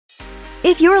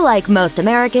If you're like most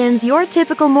Americans, your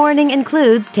typical morning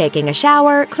includes taking a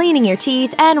shower, cleaning your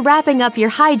teeth, and wrapping up your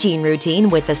hygiene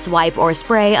routine with a swipe or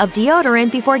spray of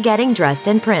deodorant before getting dressed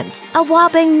and primped. A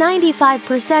whopping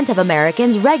 95% of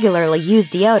Americans regularly use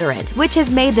deodorant, which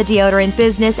has made the deodorant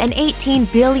business an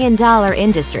 $18 billion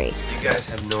industry. You guys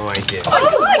have no idea.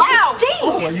 Wow!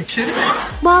 Oh, are you kidding me?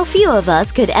 While few of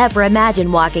us could ever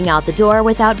imagine walking out the door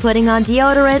without putting on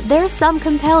deodorant, there's some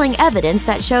compelling evidence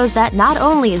that shows that not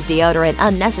only is deodorant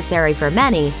unnecessary for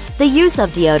many, the use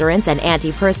of deodorants and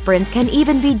antiperspirants can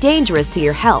even be dangerous to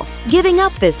your health. Giving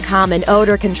up this common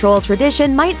odor control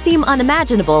tradition might seem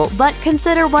unimaginable, but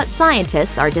consider what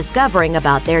scientists are discovering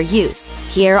about their use.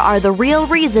 Here are the real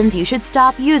reasons you should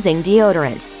stop using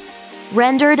deodorant.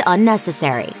 Rendered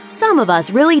unnecessary. Some of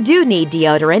us really do need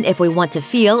deodorant if we want to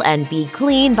feel and be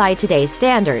clean by today's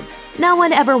standards. No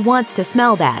one ever wants to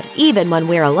smell bad, even when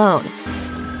we're alone.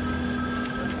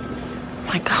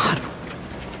 My God,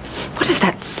 what is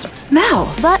that smell?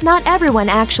 But not everyone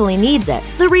actually needs it.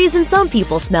 The reason some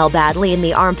people smell badly in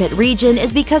the armpit region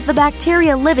is because the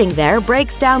bacteria living there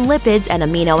breaks down lipids and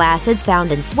amino acids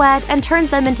found in sweat and turns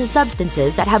them into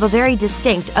substances that have a very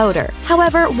distinct odor.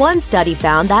 However, one study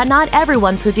found that not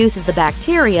everyone produces the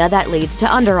bacteria that leads to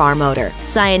underarm odor.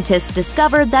 Scientists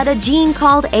discovered that a gene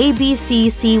called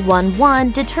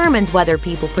ABCC11 determines whether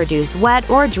people produce wet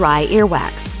or dry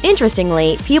earwax.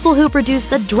 Interestingly, people who produce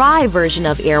the dry version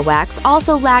of earwax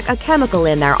also lack a chemical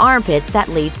in their armpits that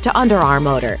leads to underarm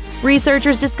odor.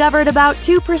 Researchers discovered about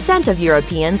 2% of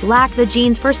Europeans lack the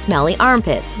genes for smelly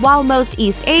armpits, while most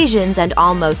East Asians and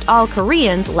almost all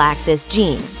Koreans lack this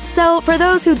gene. So, for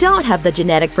those who don't have the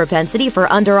genetic propensity for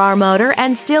underarm odor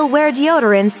and still wear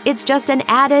deodorants, it's just an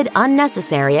added,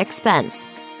 unnecessary expense.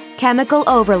 Chemical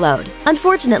overload.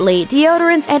 Unfortunately,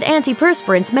 deodorants and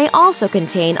antiperspirants may also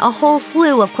contain a whole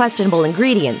slew of questionable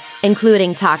ingredients,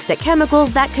 including toxic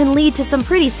chemicals that can lead to some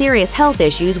pretty serious health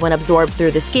issues when absorbed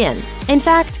through the skin. In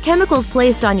fact, chemicals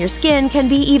placed on your skin can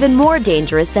be even more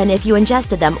dangerous than if you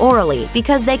ingested them orally,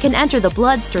 because they can enter the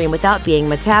bloodstream without being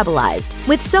metabolized.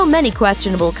 With so many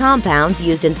questionable compounds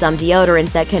used in some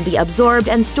deodorants that can be absorbed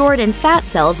and stored in fat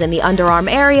cells in the underarm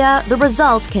area, the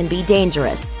results can be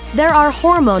dangerous. There are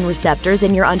hormone receptors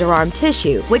in your underarm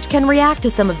tissue, which can react to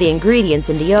some of the ingredients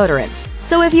in deodorants.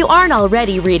 So if you aren't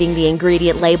already reading the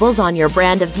ingredient labels on your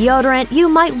brand of deodorant, you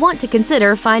might want to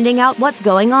consider finding out what's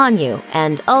going on you,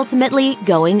 and ultimately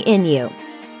going in you.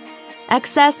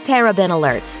 Excess paraben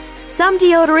alert. Some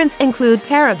deodorants include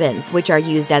parabens, which are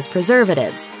used as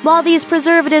preservatives. While these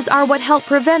preservatives are what help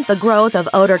prevent the growth of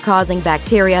odor-causing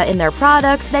bacteria in their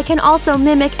products, they can also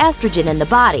mimic estrogen in the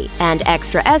body, and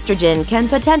extra estrogen can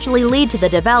potentially lead to the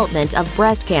development of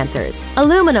breast cancers.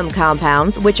 Aluminum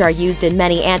compounds, which are used in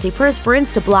many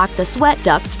antiperspirants to block the sweat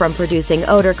ducts from producing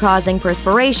odor-causing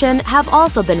perspiration, have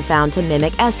also been found to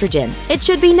mimic estrogen. It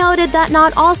should be noted that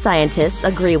not all scientists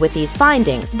agree with these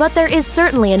findings, but there is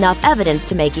certainly enough evidence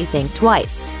to make you think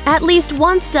twice. At least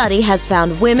one study has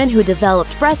found women who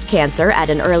developed breast cancer at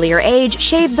an earlier age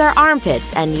shaved their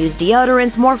armpits and used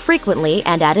deodorants more frequently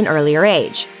and at an earlier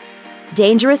age.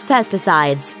 Dangerous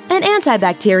pesticides. An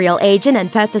antibacterial agent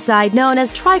and pesticide known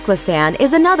as triclosan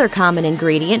is another common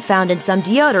ingredient found in some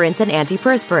deodorants and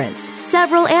antiperspirants.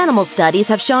 Several animal studies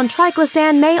have shown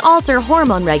triclosan may alter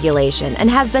hormone regulation and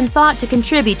has been thought to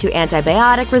contribute to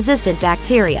antibiotic-resistant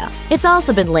bacteria. It's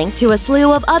also been linked to a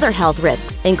slew of other health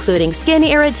risks, including skin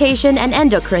irritation and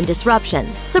endocrine disruption.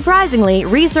 Surprisingly,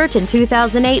 research in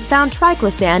 2008 found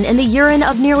triclosan in the urine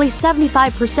of nearly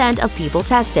 75% of people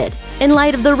tested. In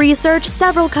light of the research,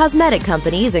 several cosmetic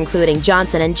companies, including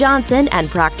Johnson & Johnson and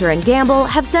Procter & Gamble,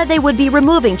 have said they would be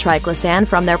removing triclosan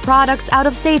from their products out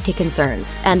of safety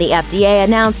concerns, and the FDA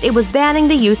announced it was banning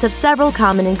the use of several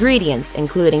common ingredients,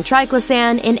 including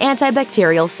triclosan, in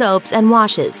antibacterial soaps and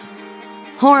washes.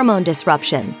 Hormone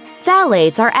disruption.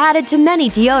 Phthalates are added to many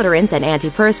deodorants and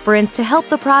antiperspirants to help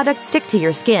the product stick to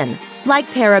your skin. Like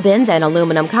parabens and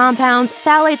aluminum compounds,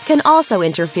 phthalates can also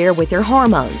interfere with your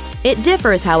hormones. It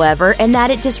differs, however, in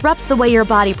that it disrupts the way your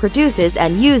body produces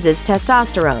and uses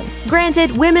testosterone.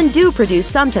 Granted, women do produce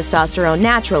some testosterone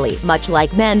naturally, much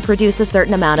like men produce a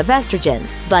certain amount of estrogen.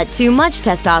 But too much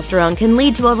testosterone can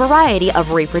lead to a variety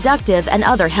of reproductive and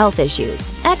other health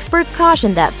issues. Experts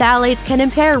caution that phthalates can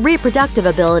impair reproductive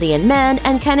ability in men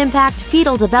and can impact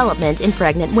fetal development in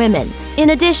pregnant women.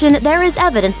 In addition, there is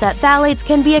evidence that phthalates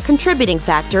can be a contributing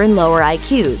factor in lower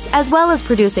IQs, as well as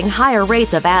producing higher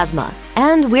rates of asthma.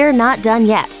 And we're not done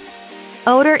yet.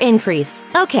 Odor increase.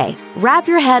 Okay, wrap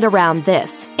your head around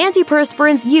this.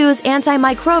 Antiperspirants use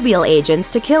antimicrobial agents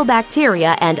to kill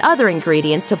bacteria and other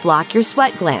ingredients to block your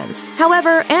sweat glands.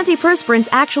 However, antiperspirants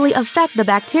actually affect the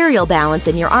bacterial balance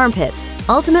in your armpits.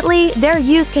 Ultimately, their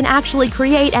use can actually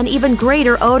create an even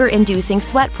greater odor-inducing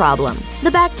sweat problem.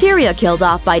 The bacteria killed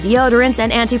off by deodorants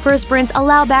and antiperspirants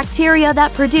allow bacteria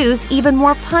that produce even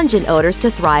more pungent odors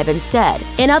to thrive instead.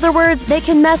 In other words, they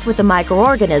can mess with the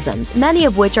microorganisms, many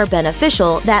of which are beneficial,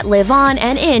 that live on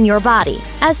and in your body.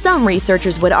 As some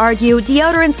researchers would argue,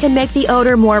 deodorants can make the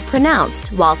odor more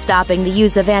pronounced, while stopping the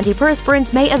use of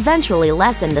antiperspirants may eventually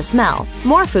lessen the smell.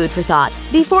 More food for thought.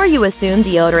 Before you assume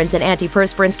deodorants and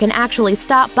antiperspirants can actually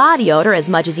stop body odor as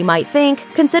much as you might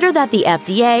think, consider that the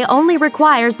FDA only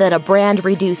requires that a brand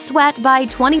reduce sweat by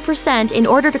 20% in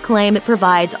order to claim it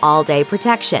provides all-day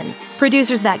protection.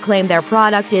 Producers that claim their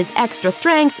product is extra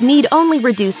strength need only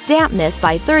reduce dampness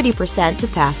by 30% to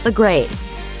pass the grade.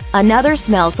 Another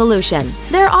smell solution.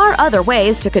 There are other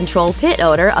ways to control pit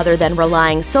odor other than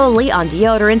relying solely on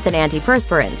deodorants and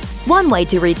antiperspirants. One way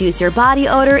to reduce your body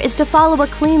odor is to follow a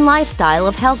clean lifestyle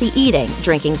of healthy eating,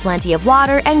 drinking plenty of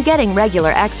water, and getting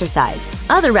regular exercise.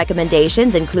 Other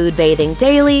recommendations include bathing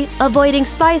daily, avoiding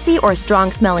spicy or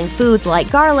strong-smelling foods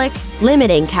like garlic,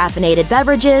 limiting caffeinated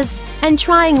beverages, and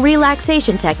trying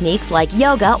relaxation techniques like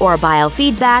yoga or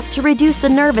biofeedback to reduce the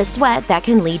nervous sweat that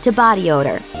can lead to body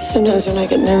odor. Sometimes when I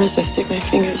get nervous, I stick my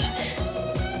fingers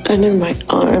under my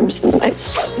arms and I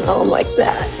smell like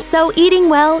that. So eating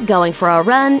well, going for a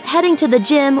run, heading to the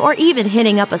gym, or even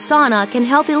hitting up a sauna can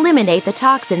help eliminate the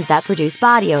toxins that produce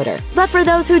body odor. But for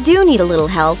those who do need a little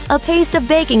help, a paste of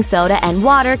baking soda and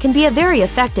water can be a very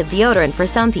effective deodorant for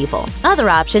some people. Other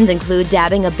options include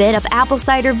dabbing a bit of apple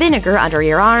cider vinegar under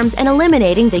your arms and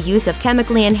eliminating the use of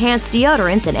chemically enhanced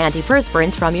deodorants and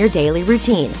antiperspirants from your daily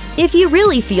routine. If you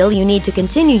really feel you need to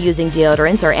continue using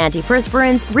deodorants or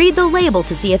antiperspirants, read the label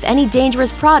to see if any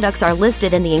dangerous products are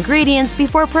listed in the ingredients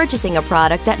before purchasing a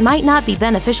product that might not be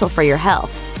beneficial for your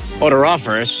health. Odor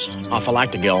offers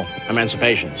ophalactigil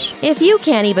emancipations. If you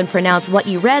can't even pronounce what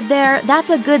you read there,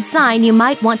 that's a good sign you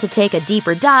might want to take a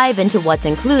deeper dive into what's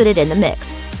included in the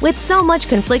mix. With so much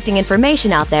conflicting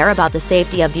information out there about the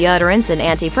safety of deodorants and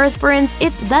antiperspirants,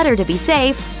 it's better to be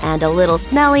safe and a little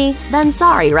smelly than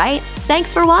sorry, right?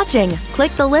 Thanks for watching!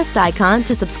 Click the list icon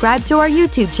to subscribe to our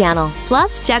YouTube channel.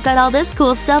 Plus, check out all this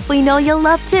cool stuff we know you'll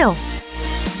love too!